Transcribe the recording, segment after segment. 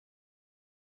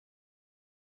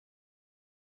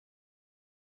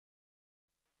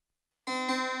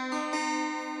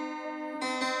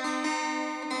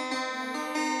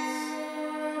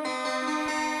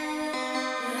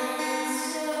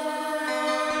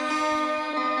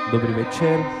Dobrý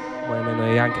večer, moje meno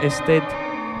je Young Estet.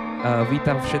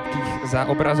 Vítam všetkých za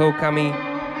obrazovkami.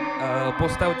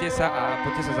 Postavte sa a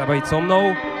poďte sa zabaviť so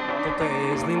mnou. Toto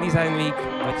je Zlin Design Week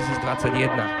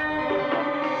 2021.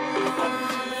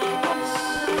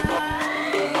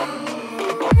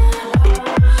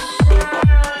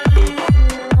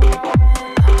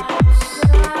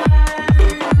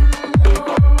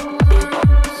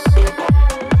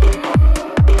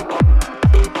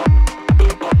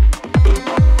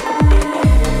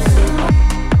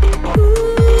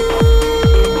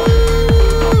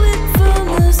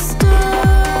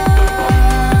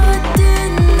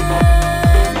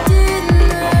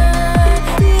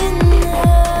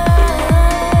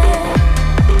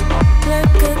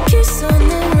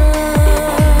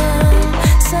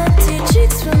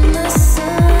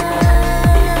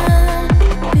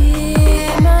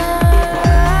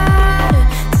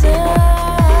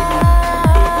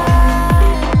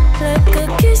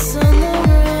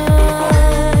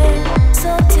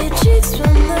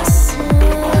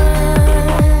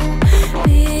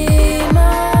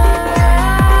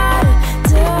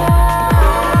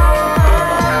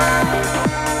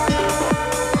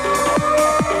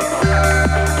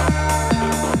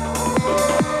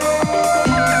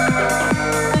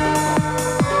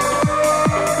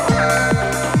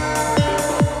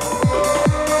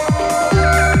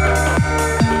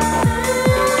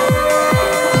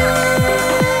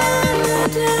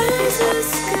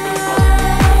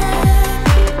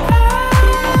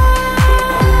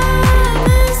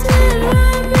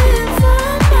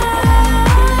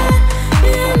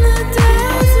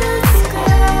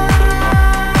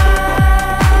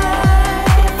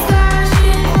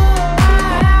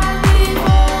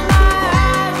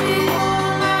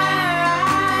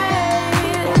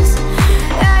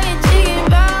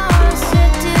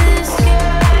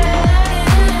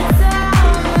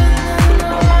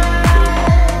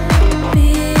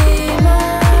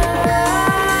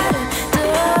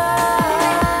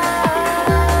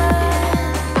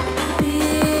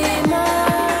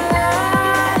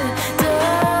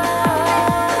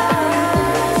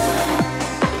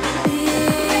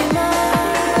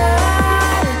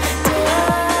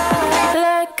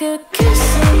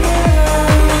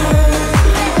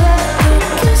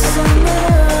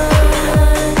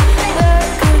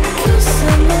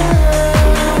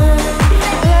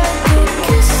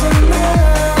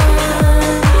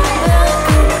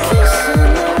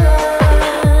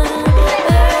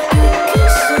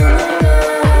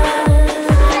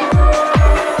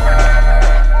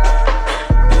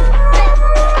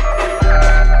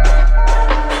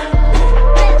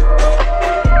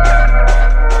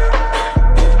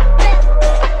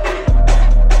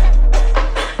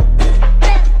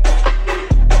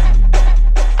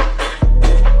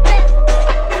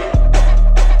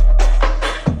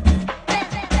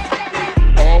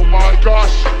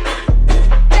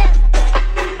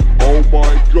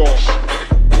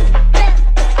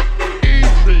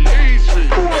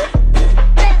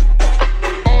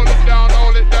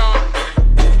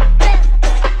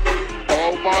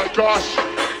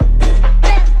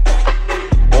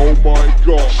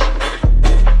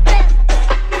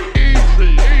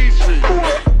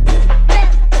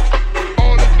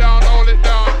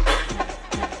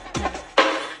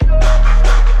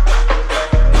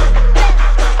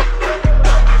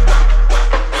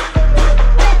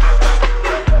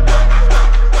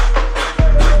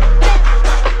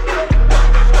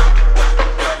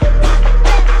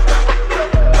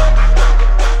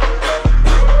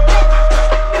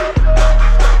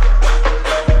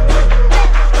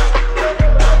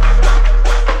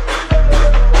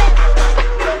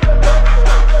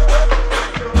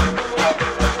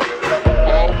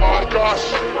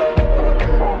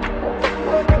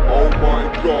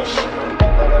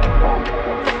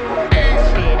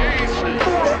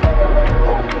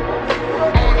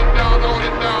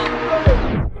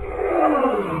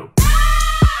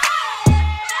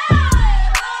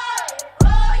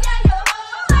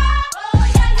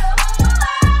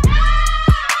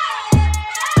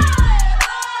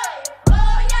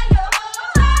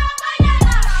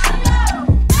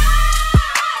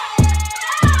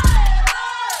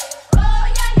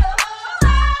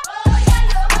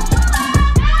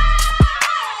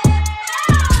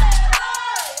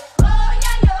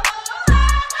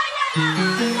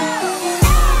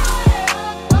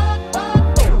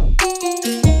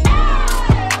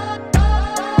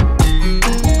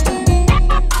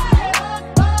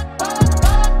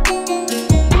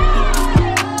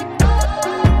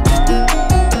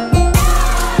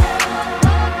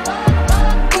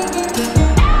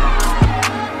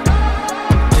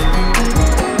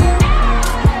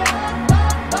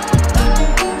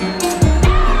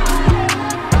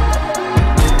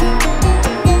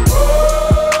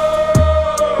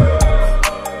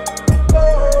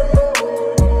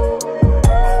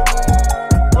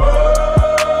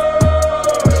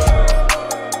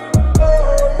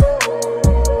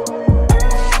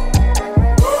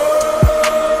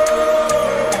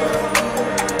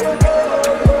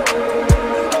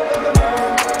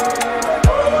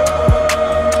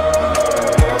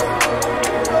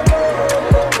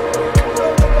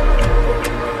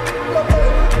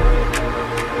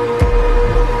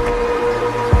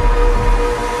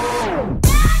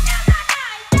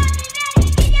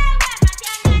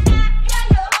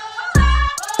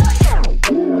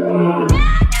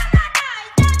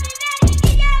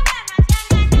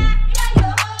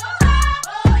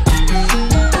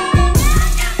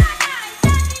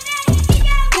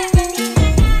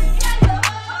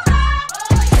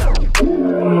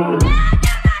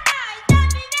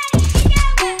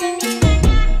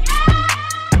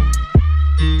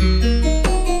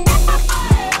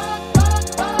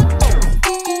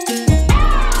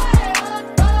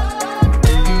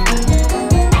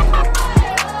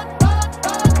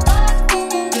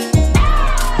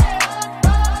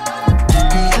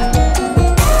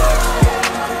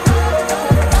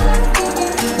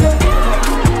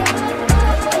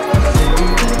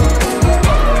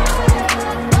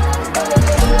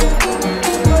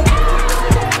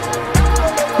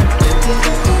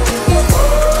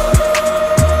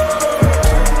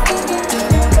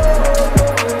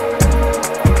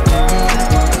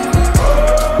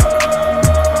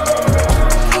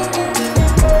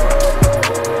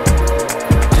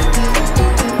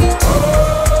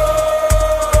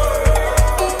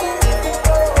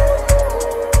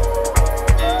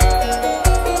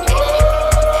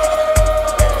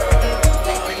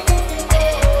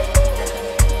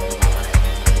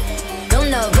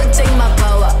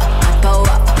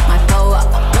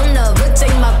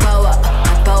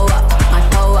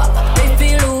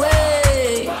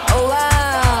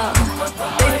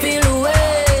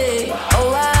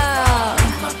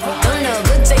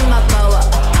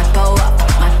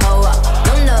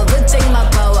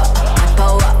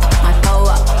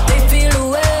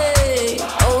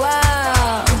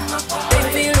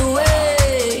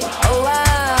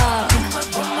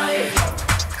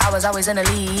 always in the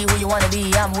lead. Who you wanna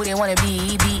be? I'm who they wanna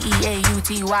be.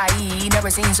 B-E-A-U-T-Y-E. Never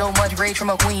seen so much rage from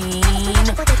a queen.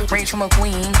 Rage from a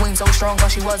queen. Queen so strong,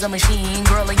 thought she was a machine.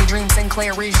 Girl of your dreams,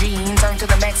 Sinclair regime. Turn to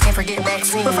the max, can't forget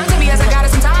vaccine. Prefer to be as a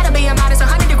goddess, I'm tired of being modest.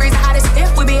 100 degrees the hottest.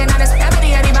 If we being honest, never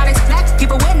be antibiotics. Black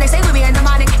people win, they say we being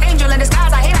demonic. Angel in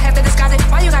disguise, I hate I have to disguise it.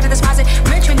 Why you gotta despise it?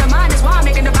 Mention the mind is why I'm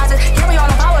making deposit. Give me all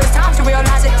the power, it's time to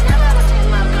realize it.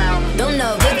 Don't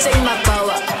know, but take my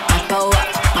power, my power,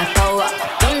 my power.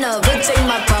 Don't know, but take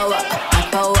my power, my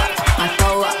power, my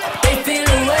power. They feel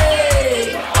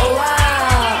away, oh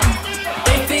wow.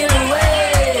 They feel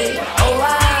away, oh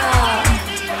wow.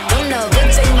 Don't know,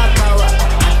 but take my power,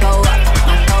 my power,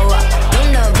 my power.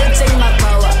 Don't know, but take my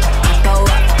power, my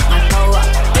power, my power.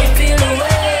 They feel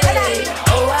away,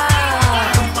 oh wow.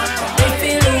 They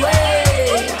feel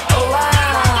away, oh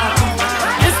wow.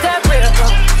 It's that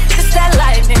rhythm, it's that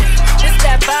lightning, it's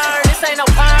that burn, this ain't no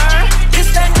burn, this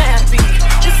that nappy,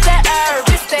 this that herb,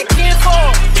 this that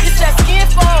kinfolk, this that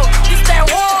skinfolk, this that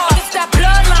war, this that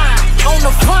bloodline, on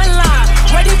the front line,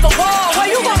 ready for war, where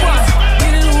you gon' run?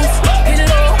 Get it loose, get it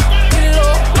low, get it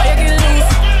low, why you get it loose,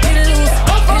 get it loose,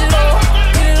 get it low,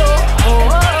 get it low, oh,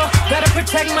 oh, gotta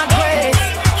protect my grace,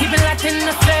 keep it locked in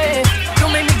the safe,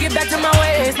 don't make me get back to my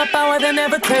ways, my power they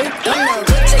never take. Don't know,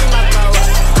 but take my power,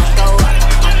 my power,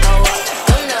 my power.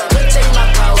 Don't know, but take my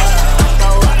power, my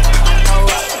power, my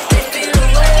power. They feel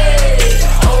away,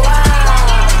 oh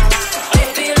wow. They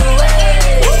feel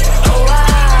away, oh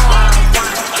wow.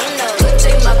 Don't know, but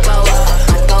take my power,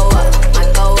 my power, my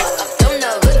power. Don't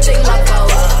know, but take my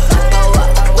power, my power,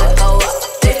 my power.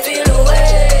 They feel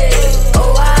away, oh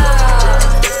wow.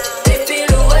 They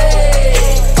feel away,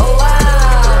 oh wow.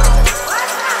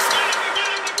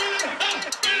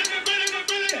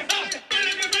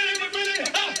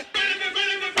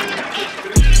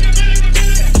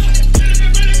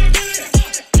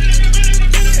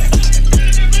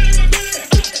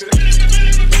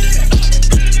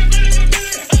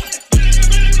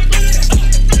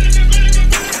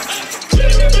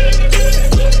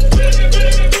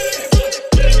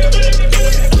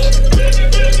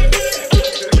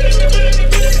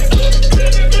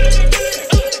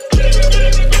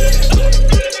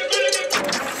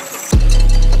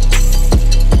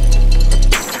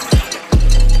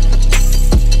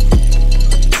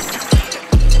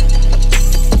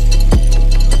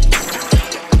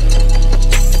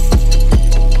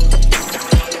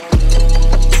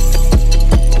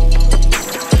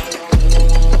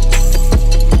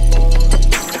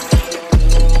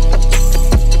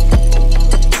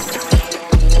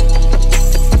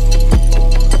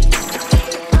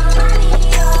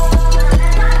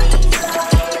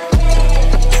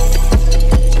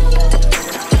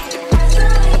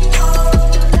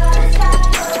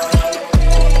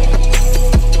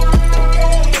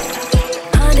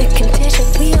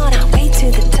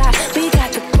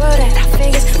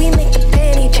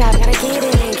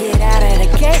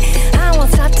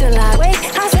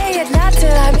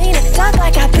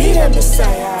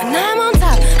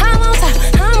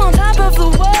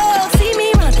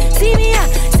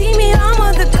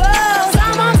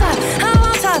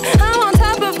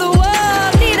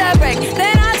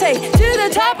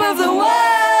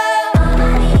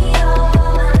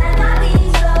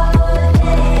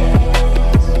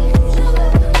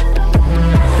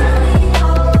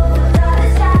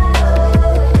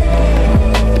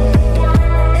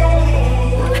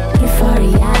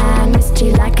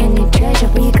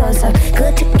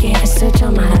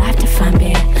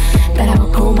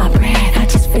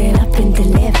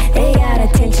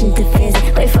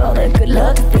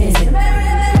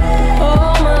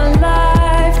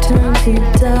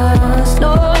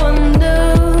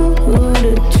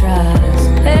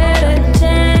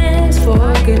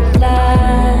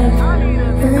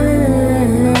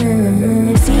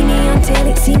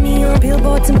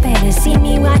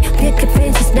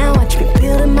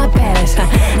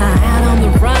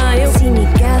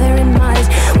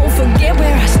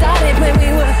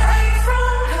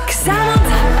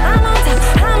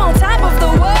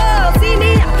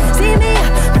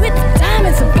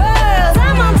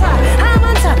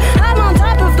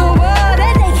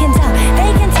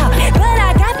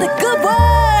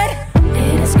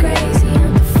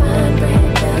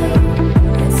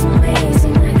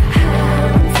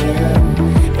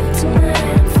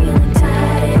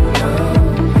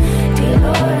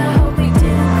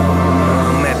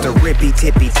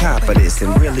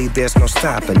 there's no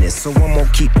stopping this. So I'm gonna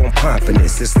keep on popping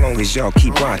this as long as y'all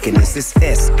keep rocking this. It's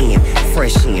SN,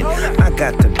 fresh in. I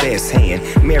got the best hand,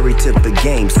 married to the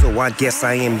game, so I guess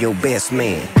I am your best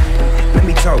man. Let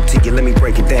me talk to you, let me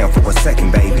break it down for a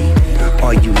second, baby.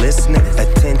 Are you listening?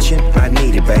 Attention, I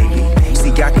need it, baby.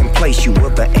 See, I can place you where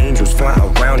the angels fly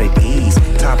around at ease.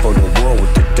 Top of the world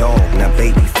with the dog, now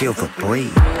baby, feel the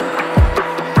breeze.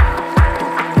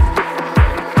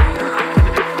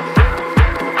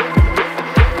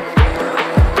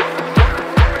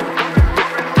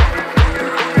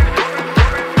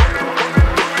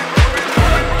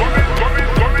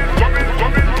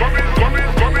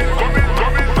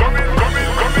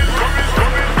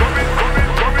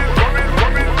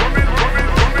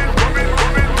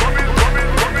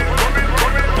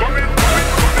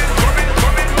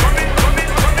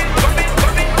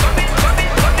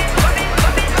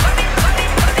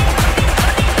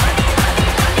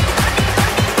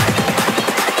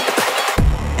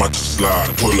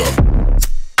 Pull up.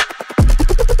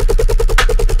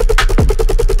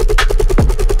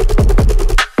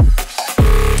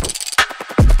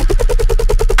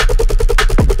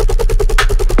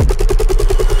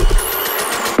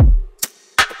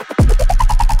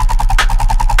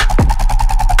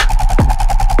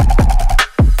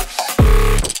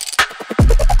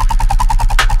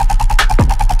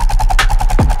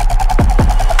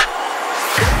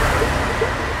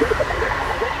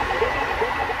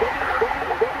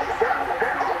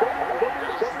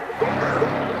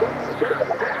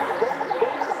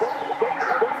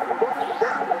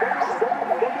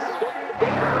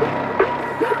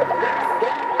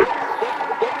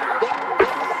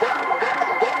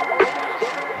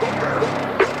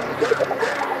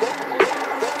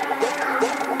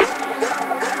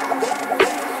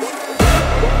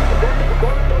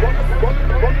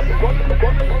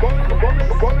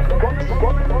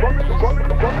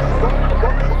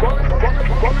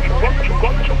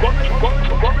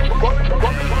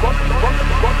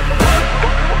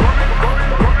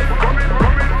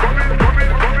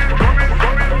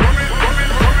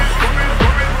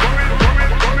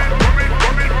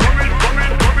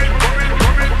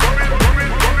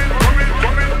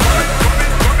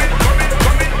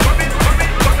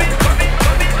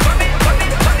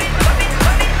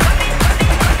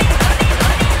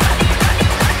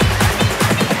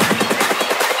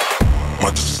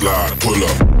 Pull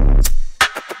up.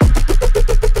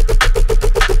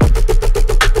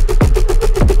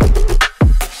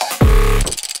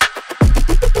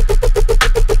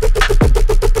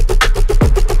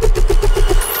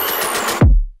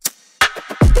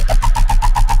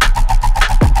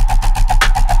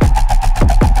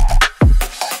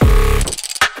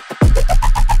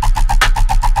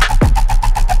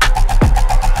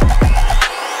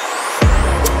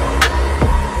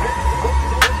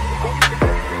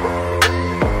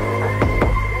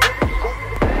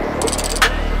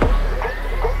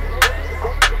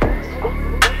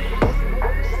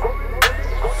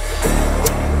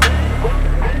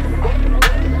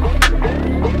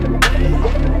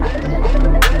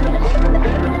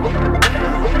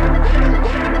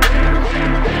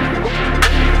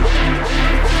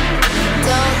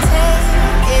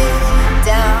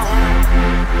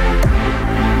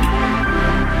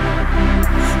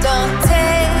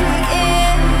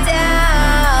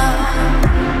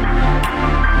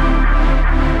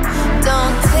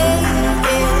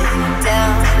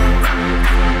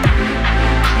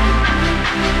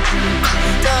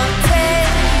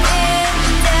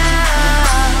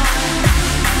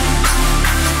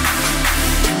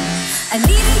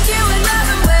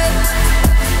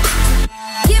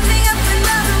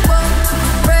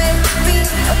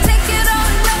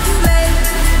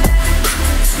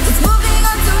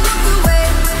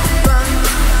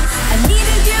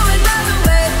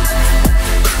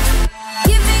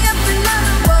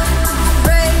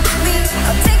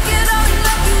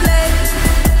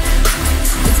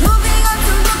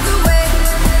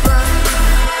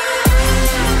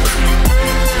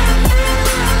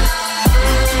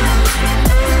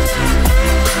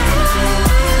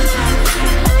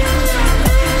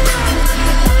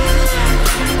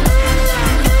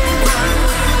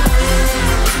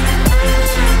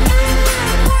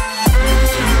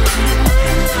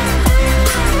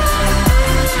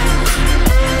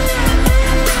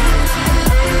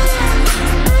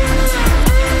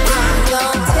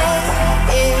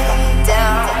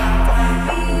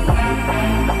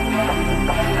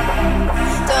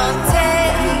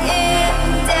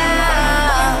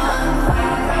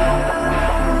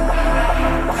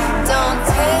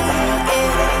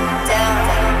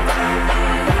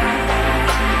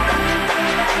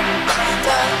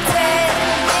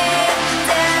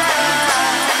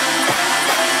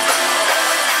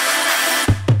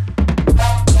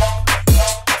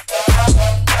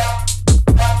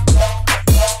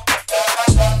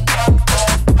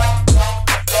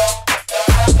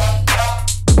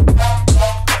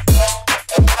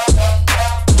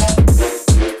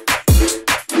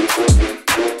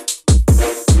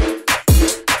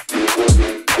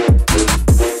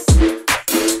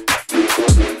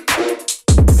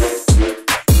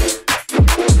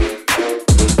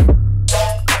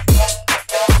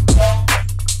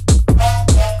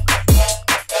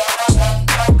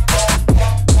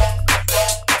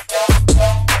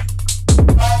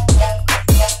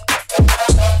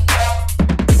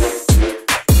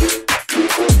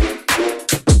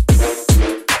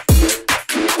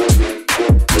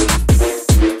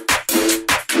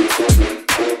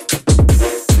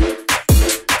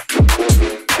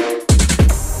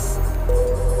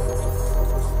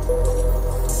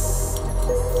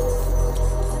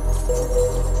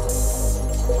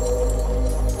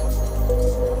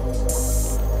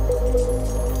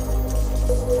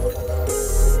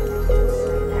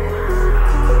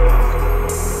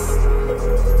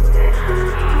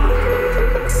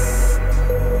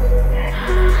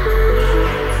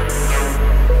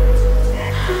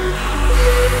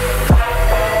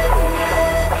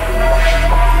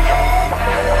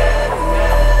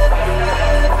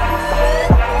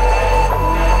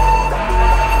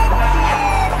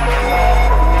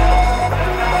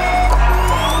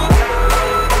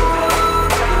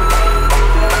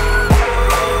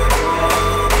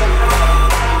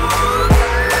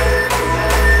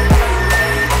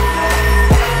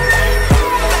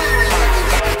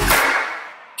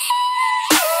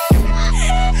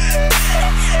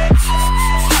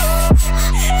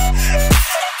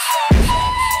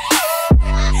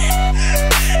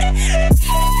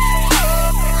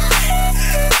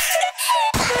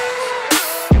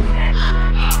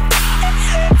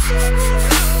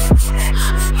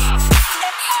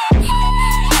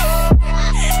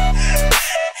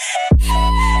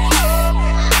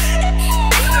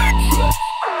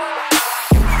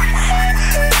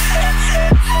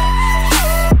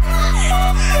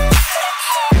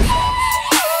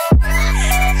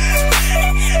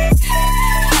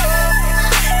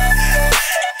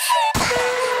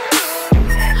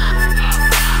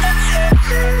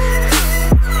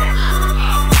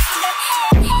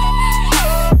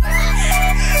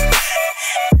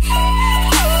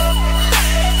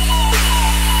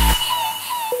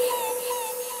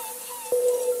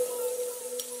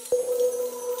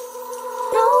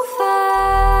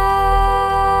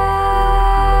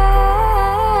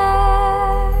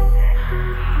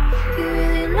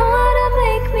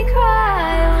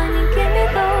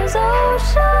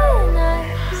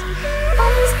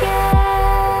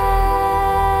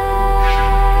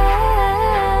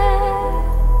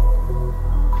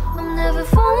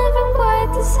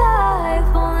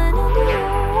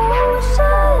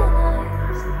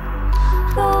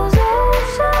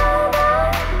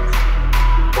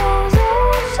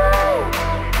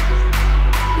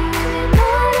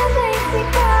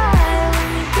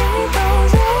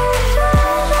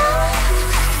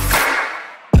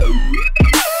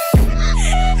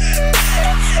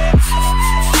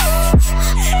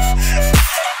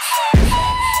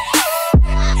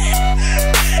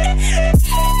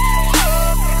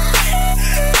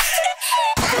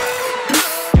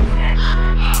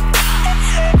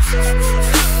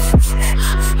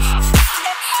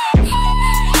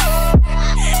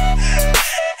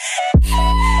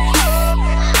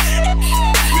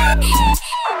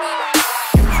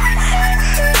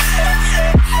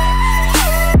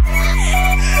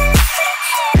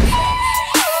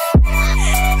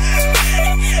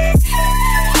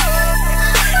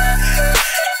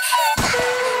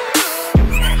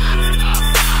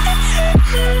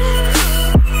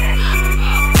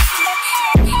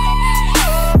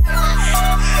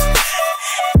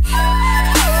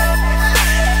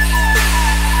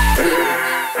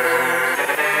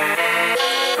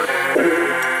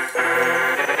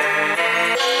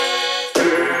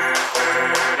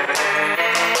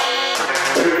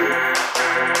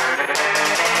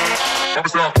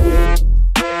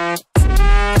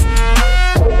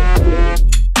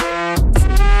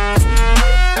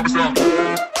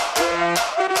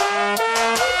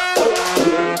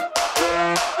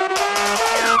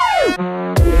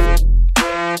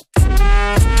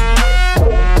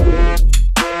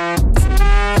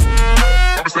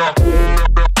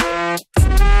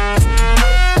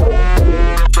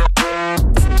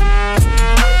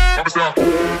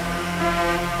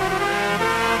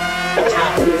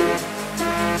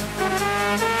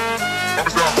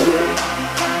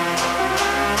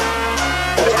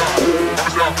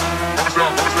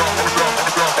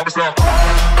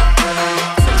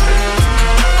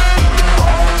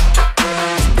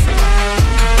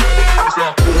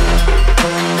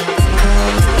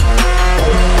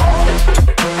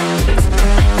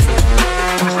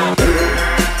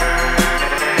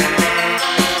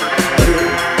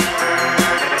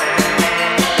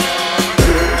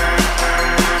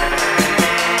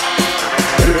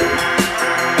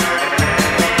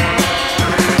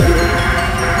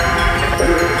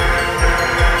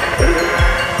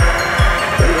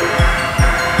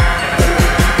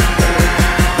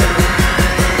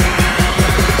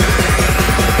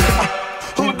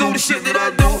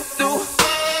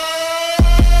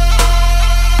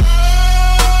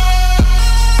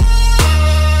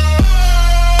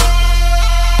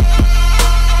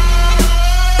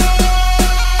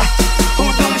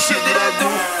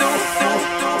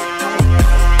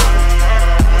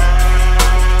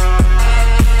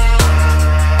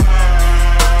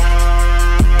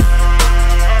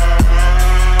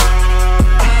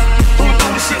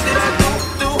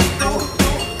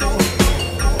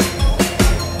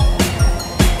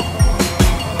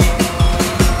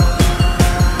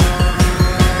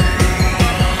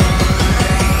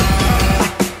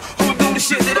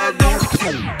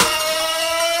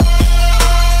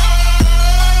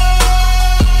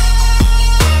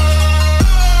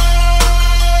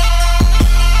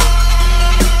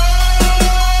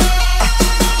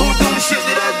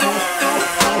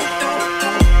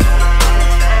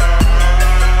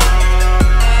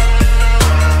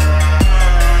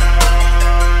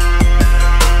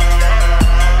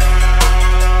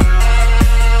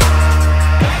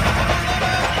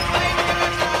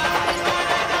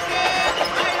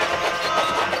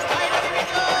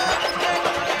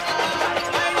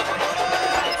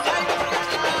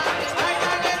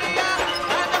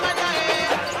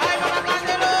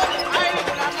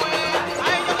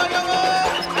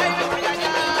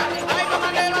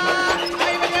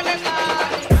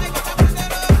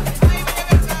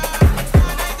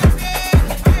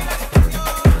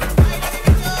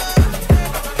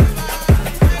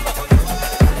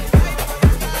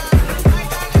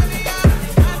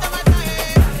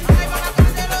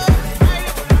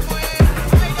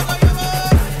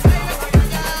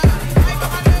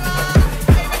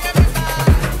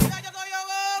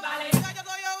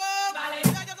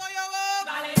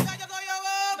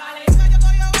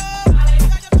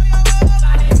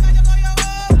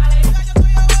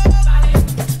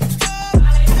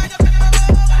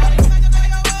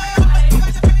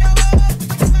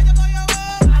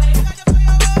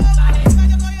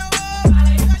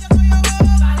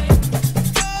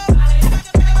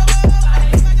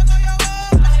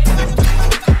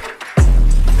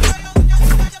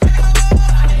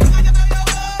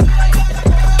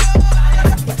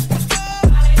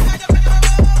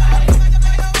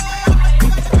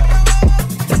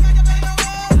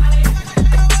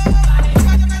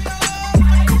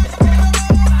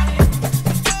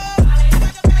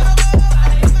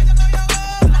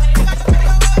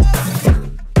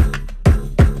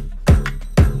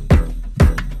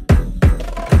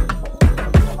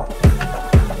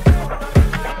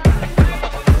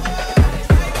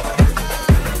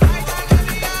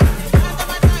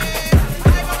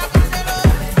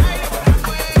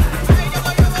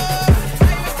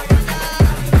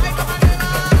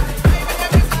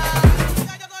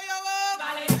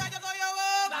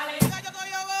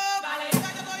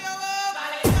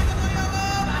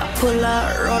 Pull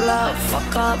up, roll up,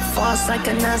 fuck up, fast like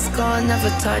a NASCAR, never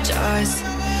touch ours.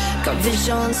 Got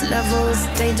visions, levels,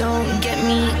 they don't get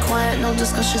me. Quiet, no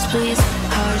discussions, please.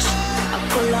 Hush. I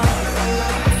pull up, roll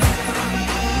up.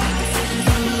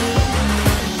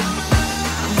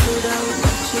 I'm good out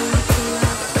with you, pull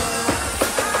up,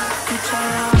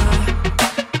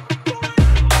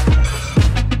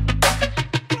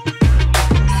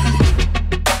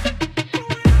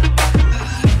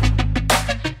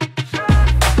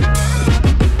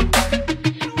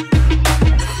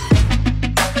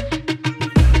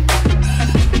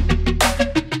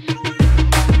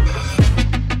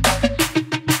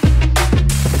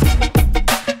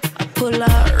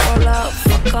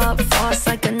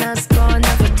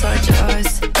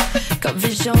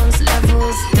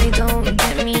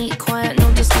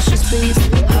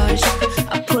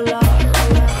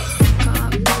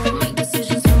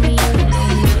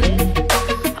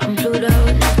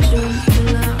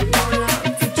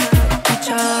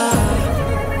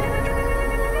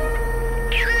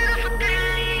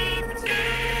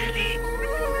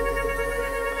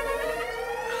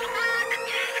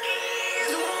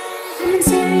 I'm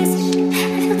serious,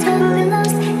 I feel totally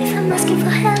lost. If I'm asking for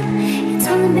help, it's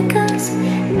only because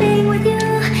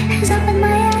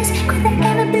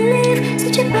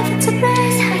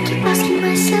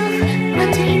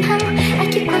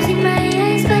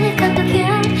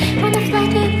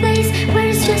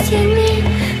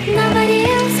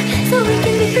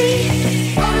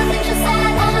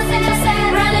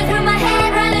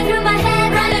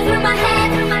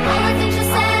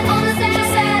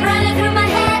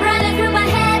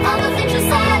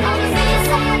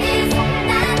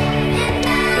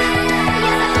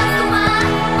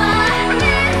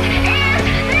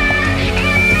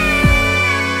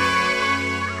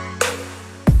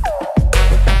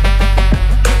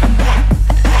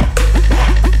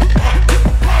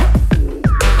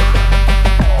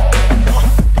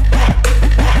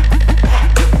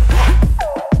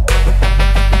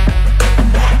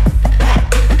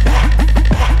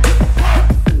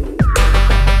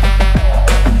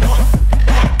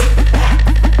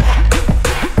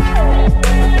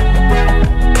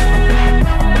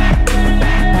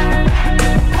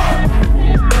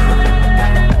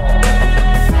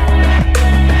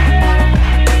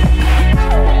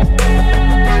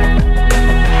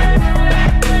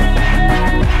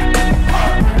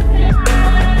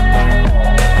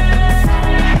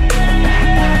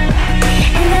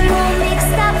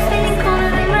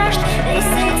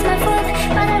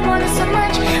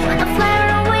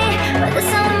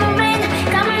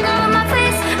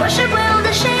wash away all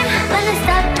the shame. When I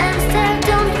stop and stare,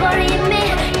 don't worry me,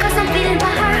 'cause I'm feeling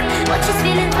for her what she's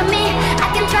feeling for me. I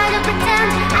can try to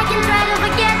pretend, I can try to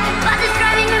forget, but it's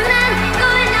driving me mad,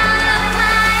 going out of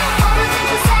my. All the things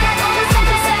you said, all the things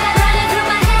you said, running through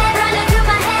my head, running through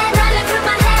my head, running through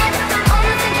my head. All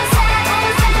the things you said, all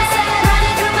the things you said,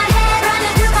 running through my head,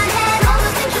 running through my head. All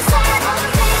the things you said, all the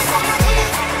things you said.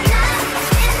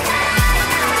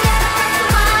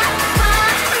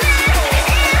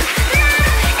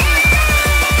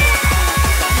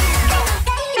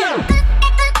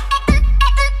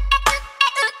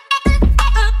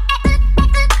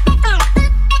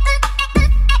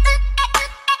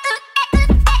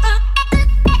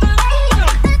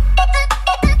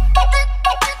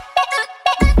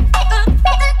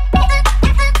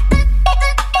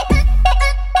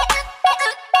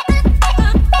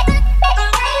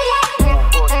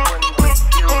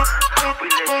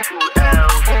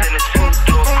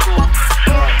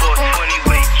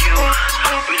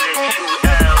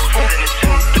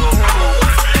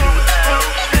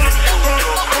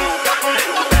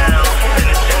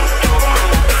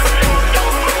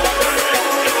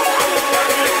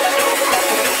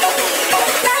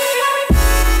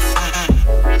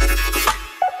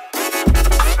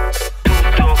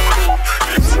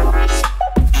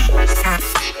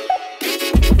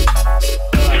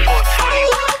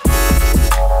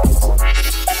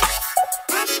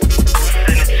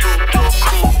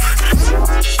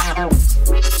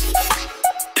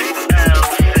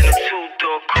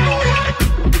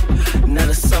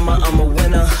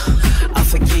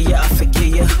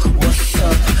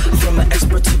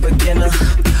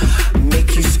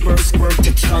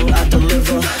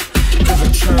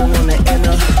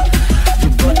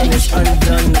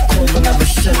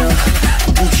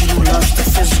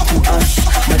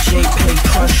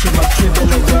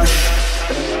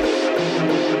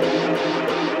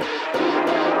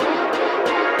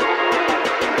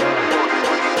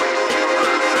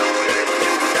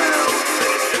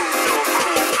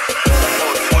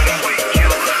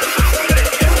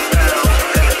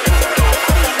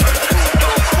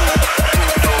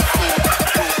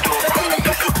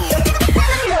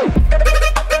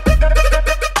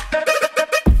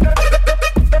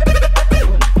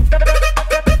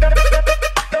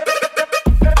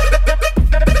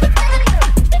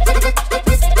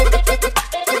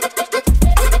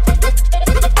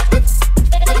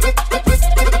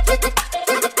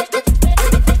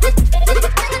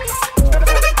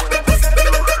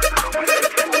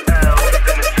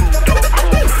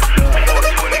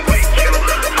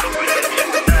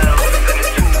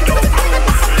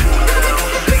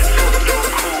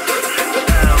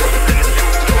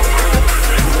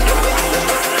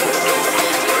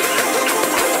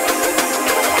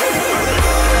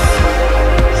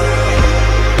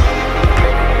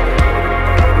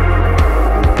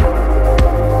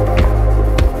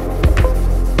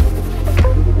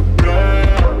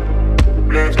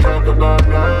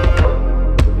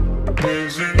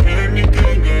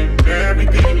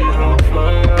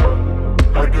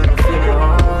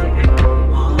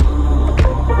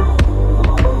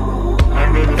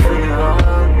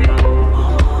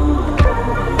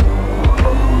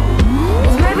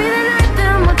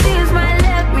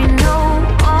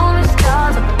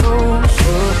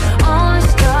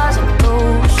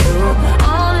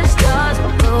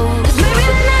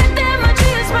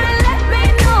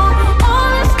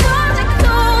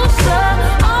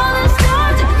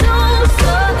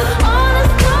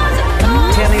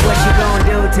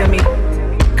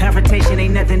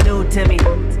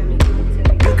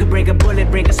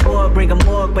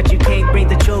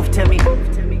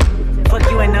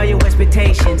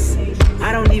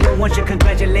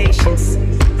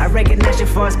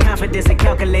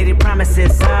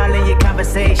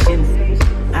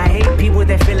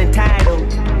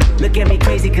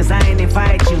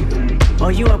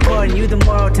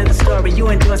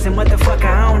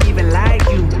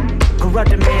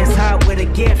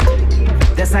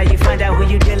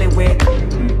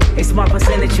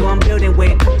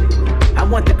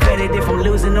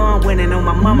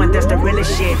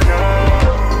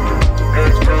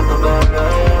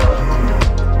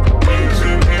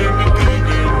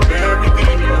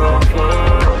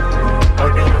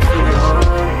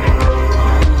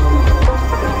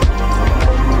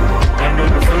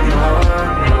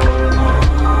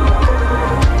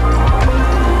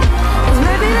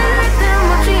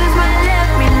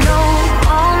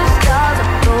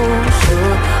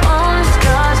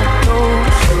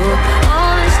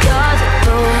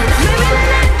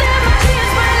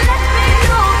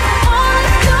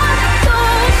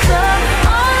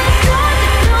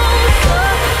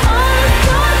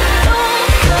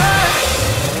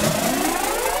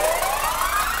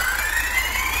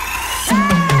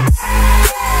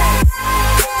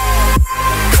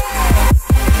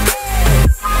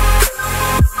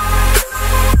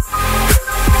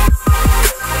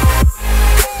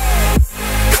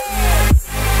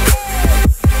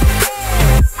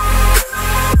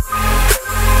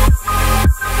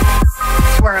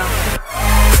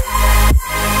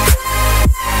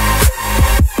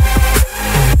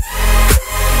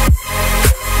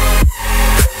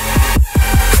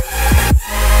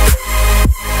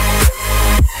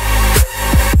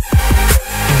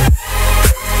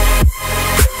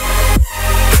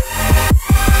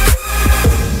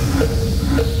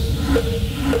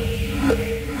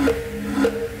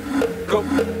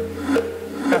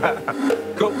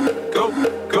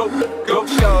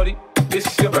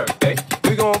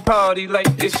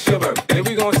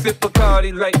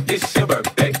 like it's your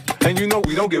birthday. And you know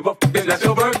we don't give up, bitch, that's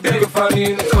your birthday. You can find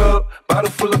me in the club, bottle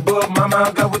full of bub. Mama,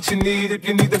 I got what you need if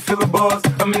you need to fill the bars.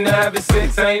 I'm in the having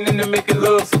sex, I ain't in the making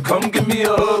love. So come give me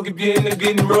a hug if you're in the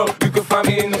getting rough. You can find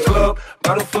me in the club,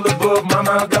 bottle full of bub.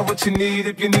 Mama, I got what you need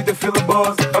if you need to fill the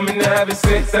bars. I'm in the having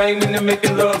sex, I ain't in the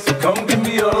making love. So come give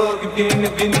me a hug if you're in the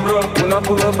getting rough. When I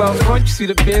pull up out front, you see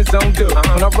the Benz on dub.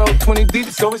 When I roll 20 deep,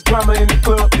 it's always drama in the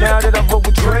club. Now that I roll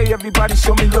with Dre, everybody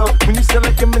show me love. When you sell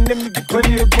like Eminem, you get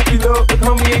plenty of groupie love. But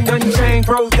homie, ain't nothing changed.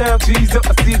 Bros down, G's up.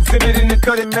 I see exhibit in the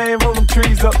cutting, man, roll them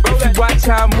trees up. If you watch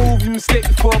how I move, you mistake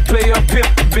before I play up here.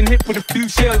 Been hit with a few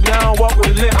shells, now I don't walk with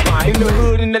a limp. In the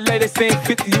hood, in the ladies saying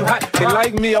 50, you hot. They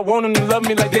like me, I want them to love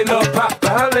me like they love pop.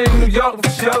 But holla in New York for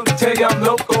sure, to tell you I'm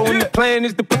local. And the plan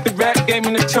is to put the rap game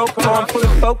in the choke. I'm fully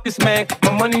focused, man.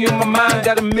 My money on my mind,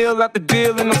 got a meal out the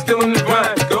deal, and I'm still in the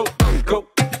grind. Go, go,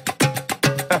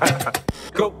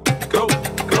 go, go,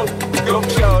 go, go,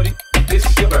 shorty.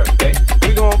 It's your birthday.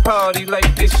 We gon' party like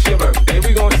it's your birthday.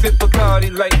 We gon' sip Bacardi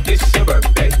like it's your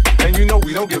birthday. And you know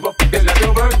we don't give up, it's not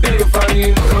your birthday. You'll find me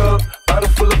in the club, bottle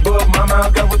full of bub. Mama, I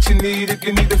got what you need if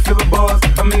you need to fill the bars.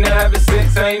 I'm in the having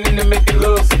sex, I ain't in the making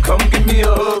love. So come give me a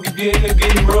hug if you're in the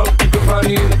getting rough. You can find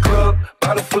me in the club,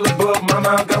 bottle full of bub. Mama,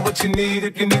 I got what you need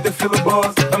if you need to fill the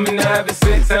bars. I'm in the having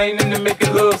sex, I ain't in the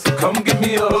making love. So come give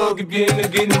me a hug if you're in the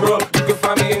getting rough. You can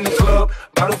find me in the club,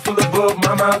 bottle full of bub.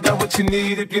 Mama, I got what you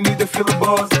need if you need to fill the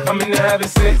bars. I'm in the having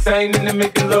sex, I ain't in the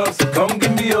making love. So come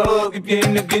give me a hug if you're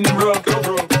in the getting rough. Go,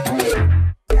 bro.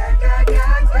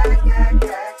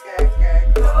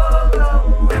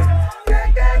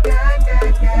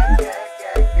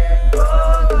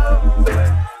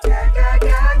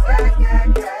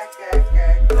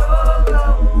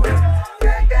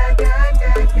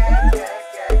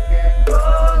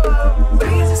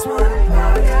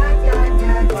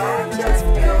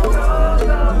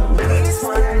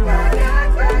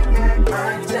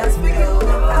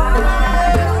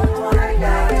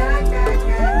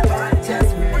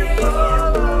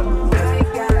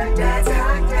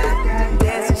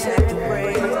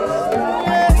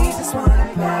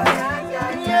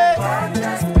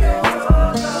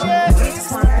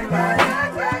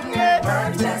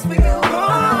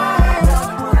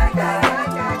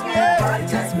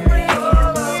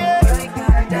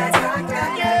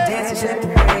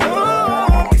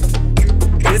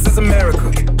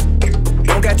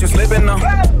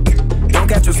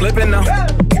 Slipping now.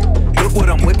 Look what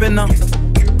I'm whipping now.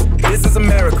 This is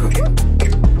America.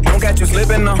 Don't catch you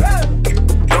slipping now.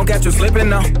 Don't catch you slipping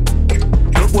now.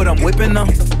 Look what I'm whipping now.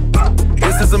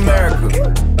 This is America.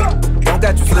 Don't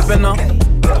catch you slipping now.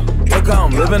 Look how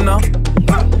I'm living now.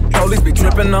 Police be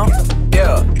tripping now.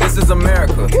 Yeah, this is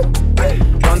America.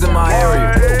 Guns in my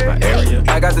area.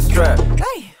 I got the strap.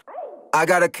 I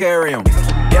gotta carry 'em.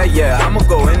 Yeah, I'ma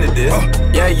go into this.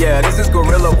 Yeah, this is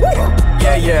gorilla.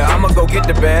 Yeah, I'ma go get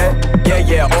the bag.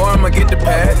 Yeah, or I'ma get the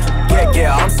pad.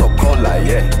 Yeah, I'm so cold like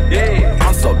yeah.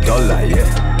 I'm so dull like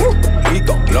yeah. We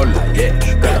gon' blow like yeah.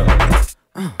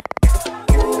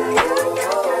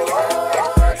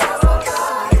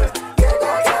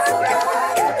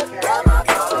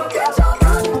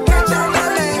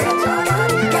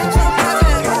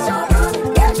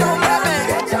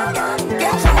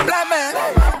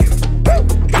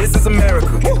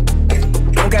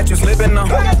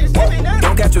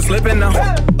 Don't catch you slipping now.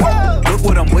 Look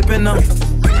what I'm whipping now.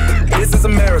 This is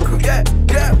America.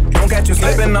 Don't catch you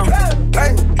slipping now.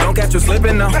 Don't catch you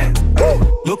slipping now.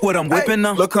 Look what I'm whipping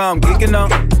now. Look how I'm geeking now.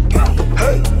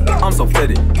 I'm so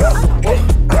fitted.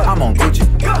 I'm on Gucci.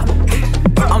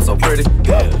 I'm so pretty.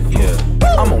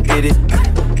 Yeah. I'm gonna get it.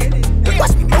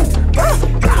 Watch me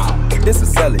move. This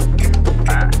is selling.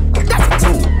 That's a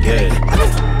tool.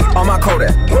 Yeah. On my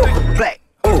Kodak. Black.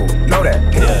 Ooh, know that.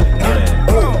 Yeah, know that.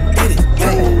 Ooh, get it.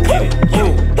 Get it.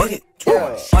 Get it.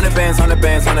 100 bands, 100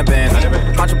 bands, 100 bands.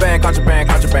 Contraband, contraband,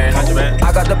 contraband.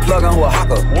 I got the plug on who a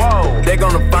hawker. Whoa. They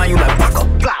gonna find you like Paco.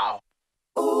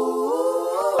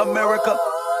 America.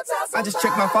 I just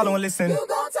checked my follow and listen.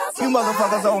 You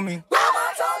motherfuckers owe me.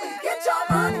 Mama told me, get your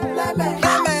money, black man.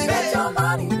 Black man. Get your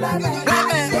money, black man. Black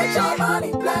man. Get your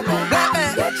money, black man. Black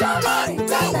man. Get your money,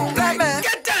 black man.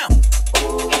 Get down.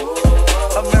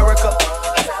 America.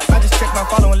 I just checked my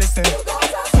follow and listen.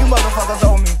 You motherfuckers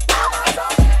owe me.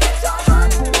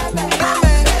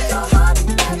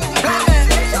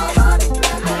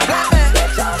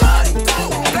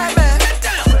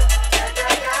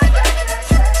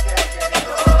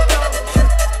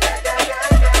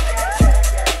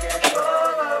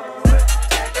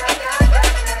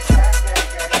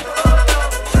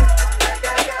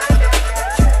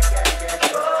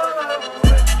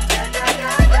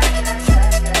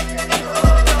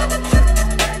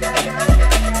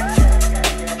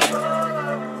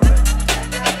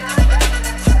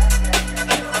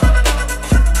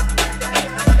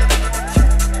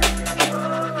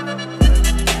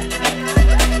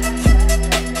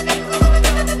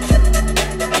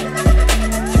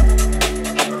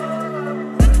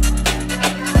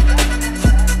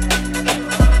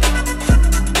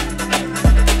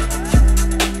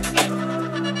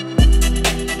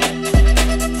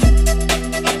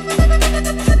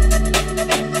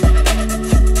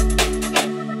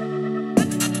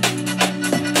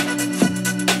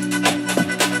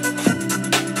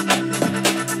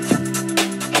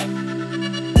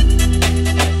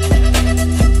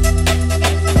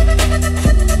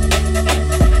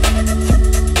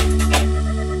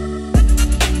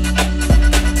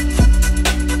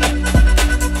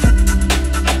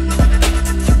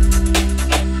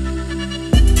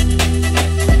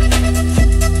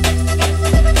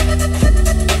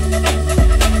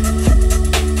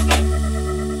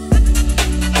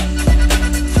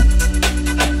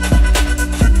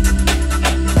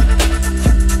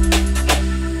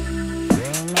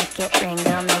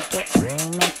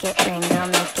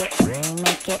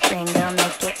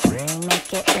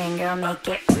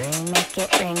 make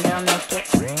it ring, girl, make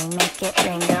it ring, make it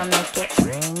ring, girl, make it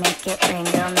ring, make it ring,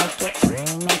 girl, make it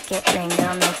ring, make it ring,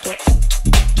 girl, make it.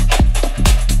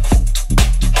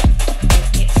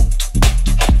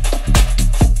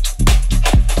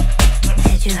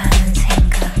 Did you hands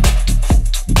hang up?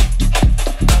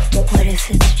 What if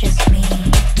it's just me?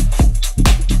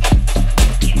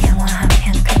 영화한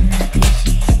편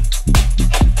끝나듯이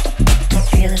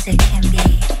as real as it can be.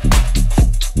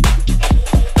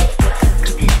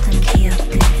 급급했던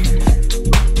기억들은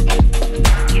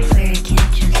where you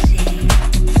can't just see.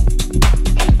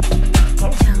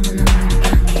 창문 없는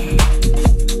방에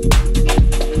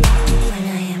when I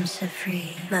am so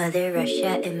free. Mother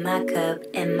Russia in my cup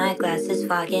and my glass is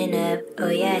fogging up. Oh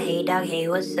yeah, hey dog, hey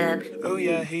what's up? Oh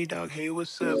yeah, hey dog, hey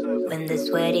what's up? When the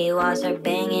sweaty walls are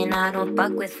banging, I don't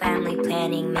fuck with family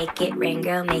planning. Make it rain,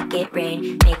 girl, make it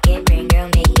rain. Make it rain, girl,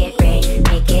 make it rain.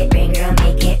 Make it rain, girl,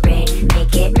 make it rain.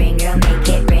 Make it rain, girl, make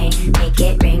it rain. Make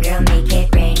it rain, girl, make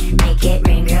it rain. Make it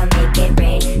rain, girl, make it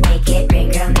rain. Make it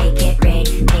rain, girl, make it rain.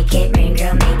 Make it rain,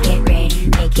 girl, make it rain.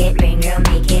 Make it rain, girl,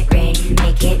 make it rain.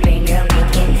 Make it rain, girl,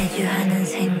 make it. 내주 하는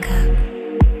생각.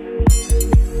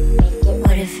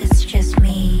 What if it's just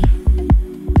me?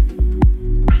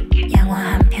 영화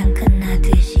한 편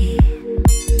끝나듯이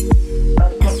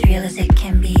as real as it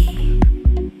can be.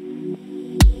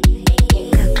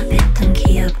 급급했던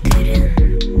기억들은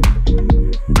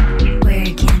where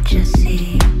you can't just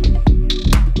see.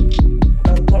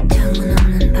 창문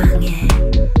없는 방에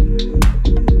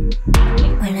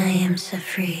when I am so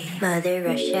free. Mother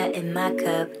Russia in my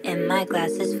cup and my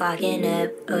glass is fogging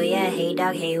up. Oh yeah, hey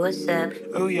dog, hey what's up?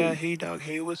 Oh yeah, hey dog,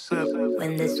 hey what's up?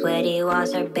 When the sweaty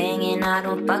walls are banging, I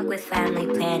don't fuck with family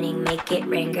planning. Make it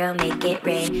rain, girl, make it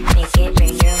rain. Make it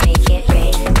rain, girl, make it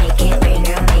rain. Make it rain,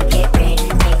 girl, make it rain.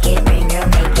 Make it rain, girl,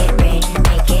 make it rain.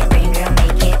 Make it rain, girl,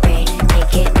 make it rain.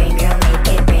 Make it rain,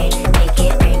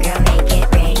 girl, make it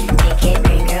rain. Make it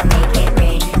rain, girl, make it rain. Make it rain, girl, make it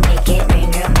rain. Make it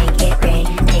rain, girl, make it rain.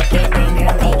 Make it rain, girl,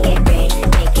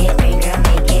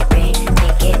 make it rain. Make it rain, girl, make it rain.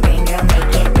 Make it rain, girl, make it rain. Make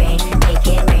it rain, girl, make it rain. Make it rain, girl, make it rain. Make it rain, girl,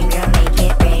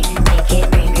 make it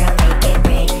rain.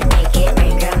 Make it rain,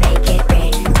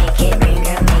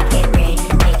 girl, make it rain.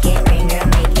 Make it rain, girl,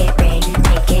 make it rain.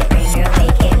 Make it rain, girl,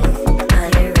 make it.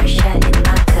 Mother Russia in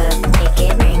my cup. Make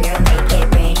it rain, girl, make it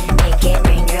rain. Make it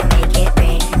rain, girl, make it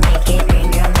rain. Make it rain,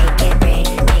 girl, make it rain.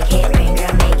 Make it rain,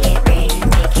 girl, make it rain.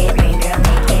 Make it rain, girl,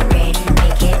 make it rain.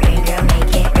 Make it rain, girl,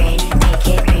 make it rain. Make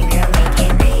it rain, girl, make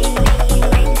it rain.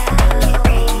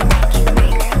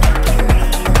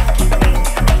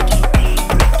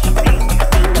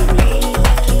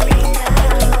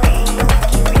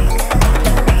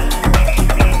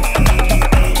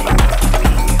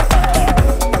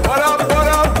 What up, what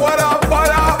up, what up, what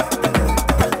up?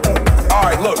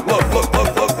 Alright, look.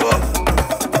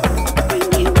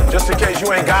 Just in case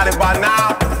you ain't got it by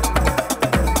now,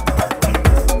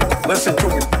 listen to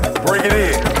me, bring it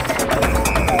in.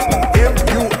 If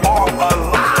you are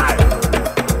alive,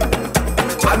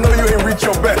 I know you ain't reached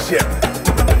your best yet.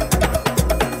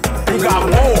 You got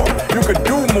more, you could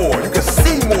do more, you could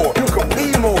see more, you could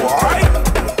be more, alright?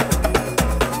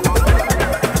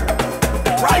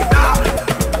 Right now,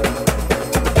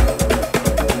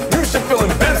 you should feel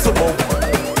invincible,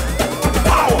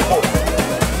 powerful,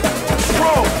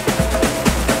 strong.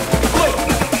 Look,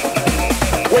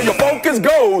 where your focus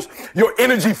goes, your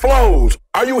energy flows.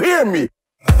 Are you hearing me?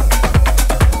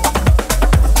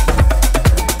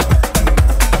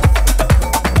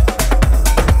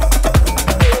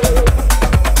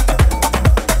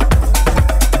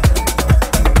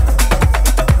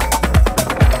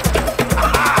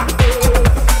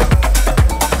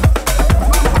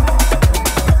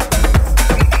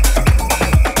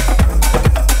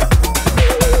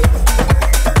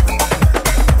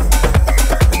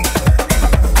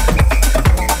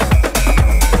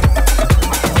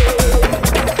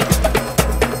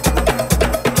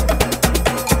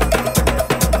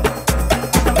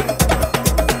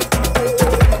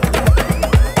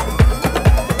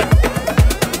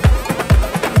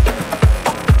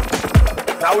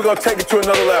 Now we're gonna take it to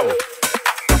another level.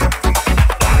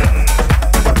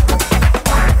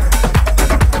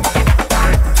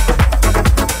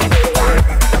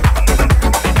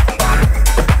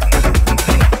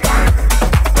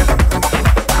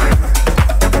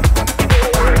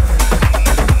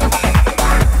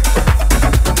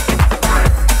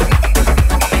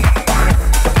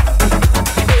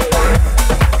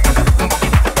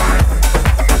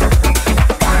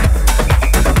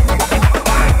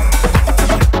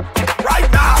 Right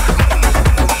now,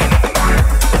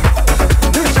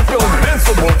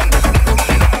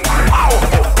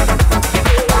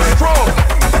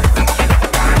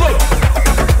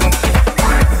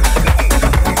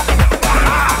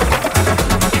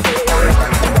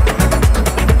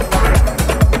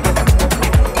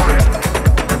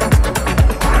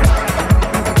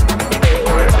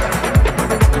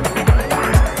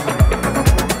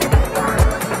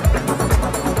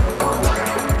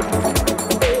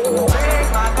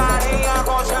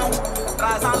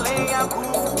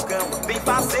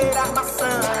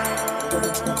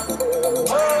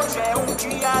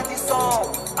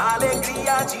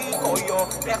 alegria de coió,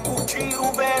 é curtir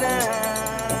o verão.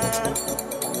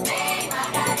 Vem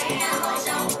margarinha,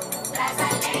 rojão, traz a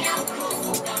lenha pro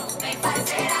fogão, vem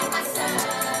fazer a maçã.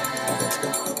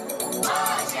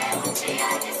 Hoje é um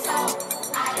dia de sol,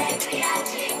 alegria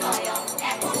de coió,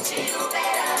 é curtir o verão.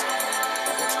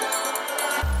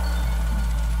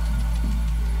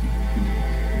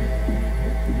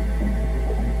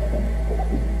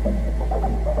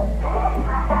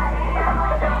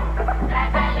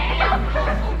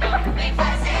 Vem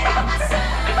fazer a maçã.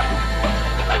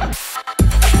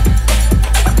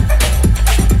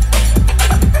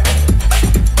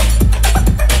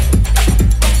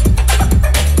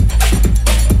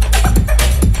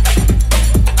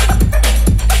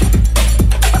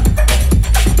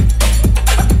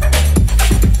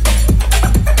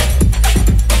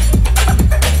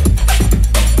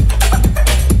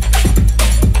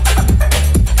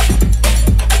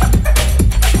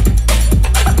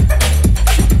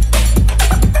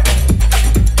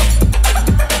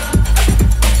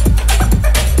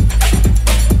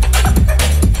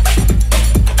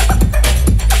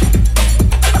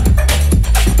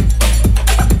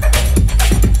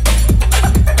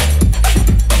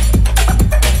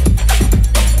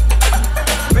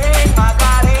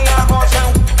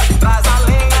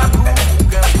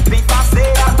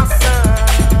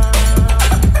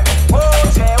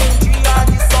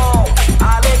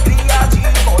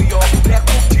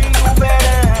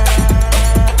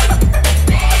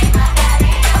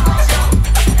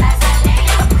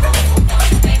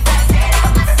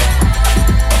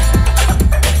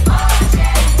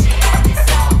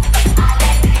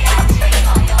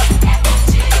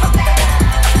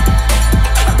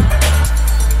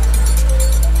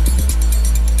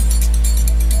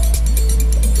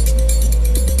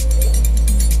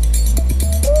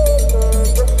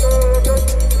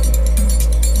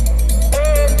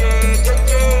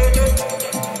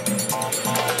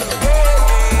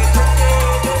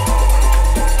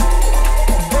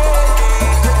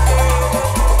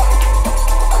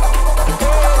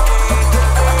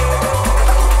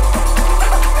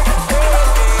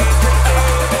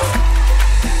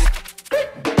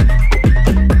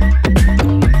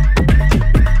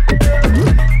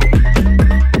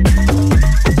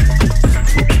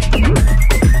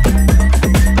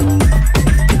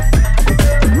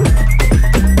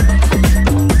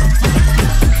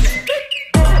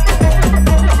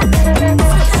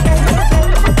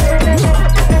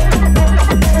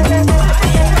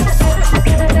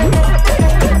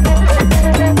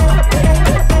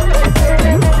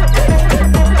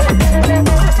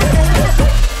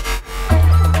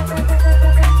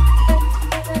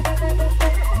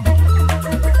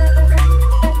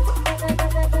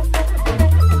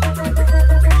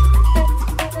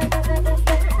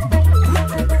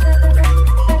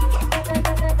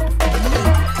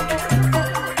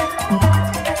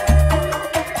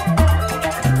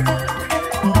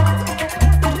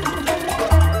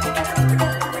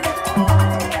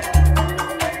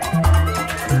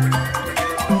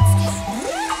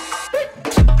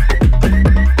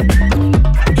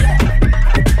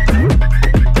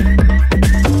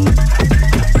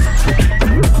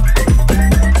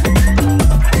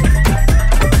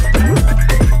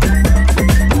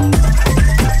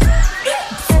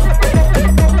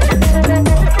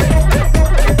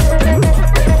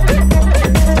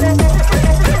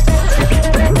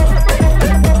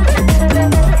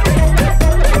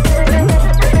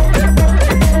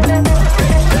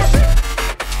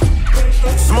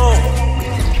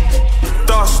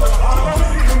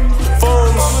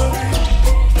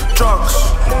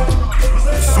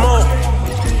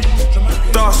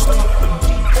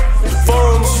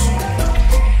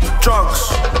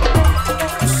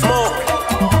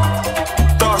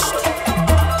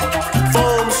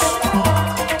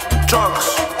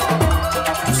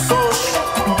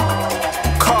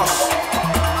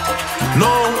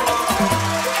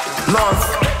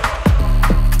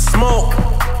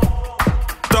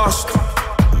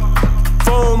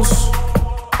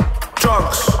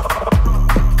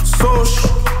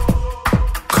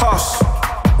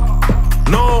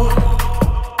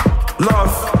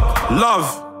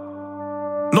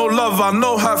 No love, I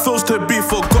know how it feels to be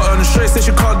forgotten. Straight say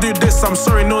she can't do this, I'm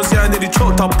sorry, nosy, I nearly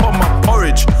choked up on my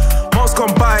porridge. Months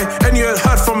gone by, and you ain't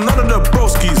heard from none of the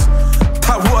broskies.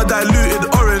 Tap water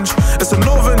diluted orange, it's a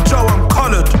Northern Joe, I'm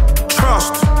coloured.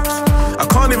 Trust, I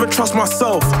can't even trust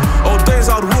myself. Old days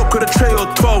I'd walk with a tray or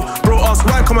 12. Bro, ask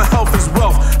why come my health is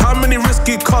wealth. How many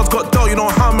risky cards got dealt? You know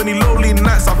how many lonely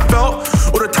nights I felt?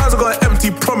 All the times I got an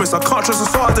empty promise. I can't trust it,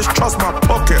 so I just trust my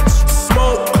pockets.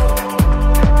 Smoke,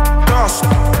 dust,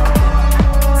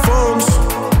 phones,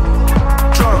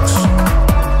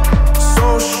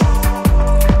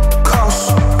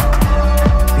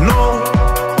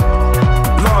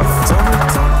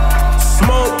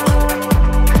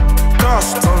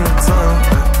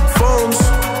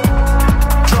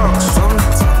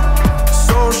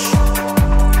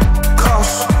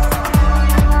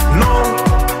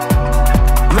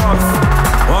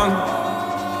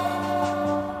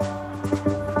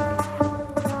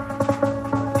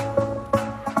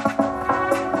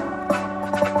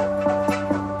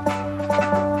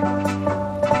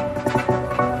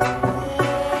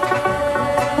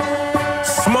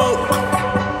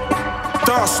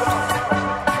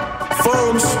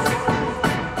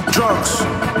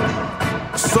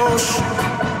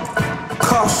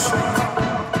 cuss.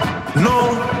 No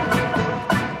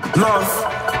love.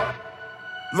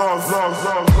 Love, love,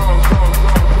 love, love, love,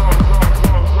 love.